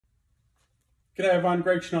G'day everyone,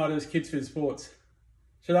 Greg Schneider's Kidzphyz Sports.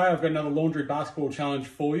 Today I've got another laundry basketball challenge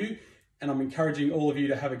for you, and I'm encouraging all of you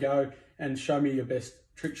to have a go and show me your best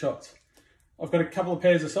trick shots. I've got a couple of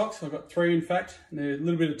pairs of socks. I've got 3 in fact, and there's a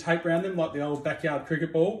little bit of tape around them like the old backyard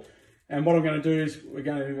cricket ball. And what I'm going to do is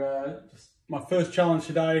my first challenge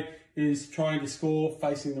today is trying to score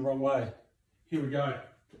facing the wrong way. Here we go.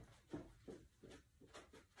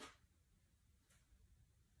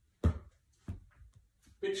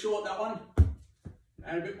 Bit short that one,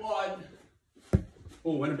 and a bit wide.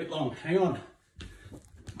 Oh, went a bit long, hang on.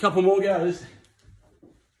 A couple more goes.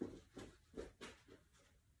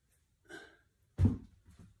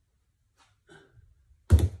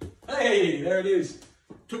 Hey, there it is.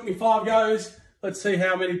 Took me 5 goes. Let's see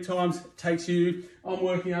how many times it takes you. I'm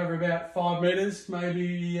working over about 5 meters,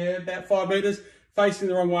 maybe, about 5 meters, facing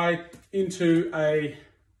the wrong way into a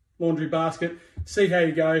laundry basket. See how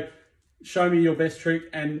you go. Show me your best trick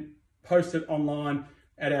and post it online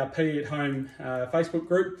at our PE at Home Facebook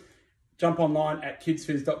group. Jump online at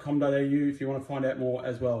kidzphyz.com.au if you want to find out more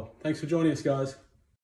as well. Thanks for joining us, guys.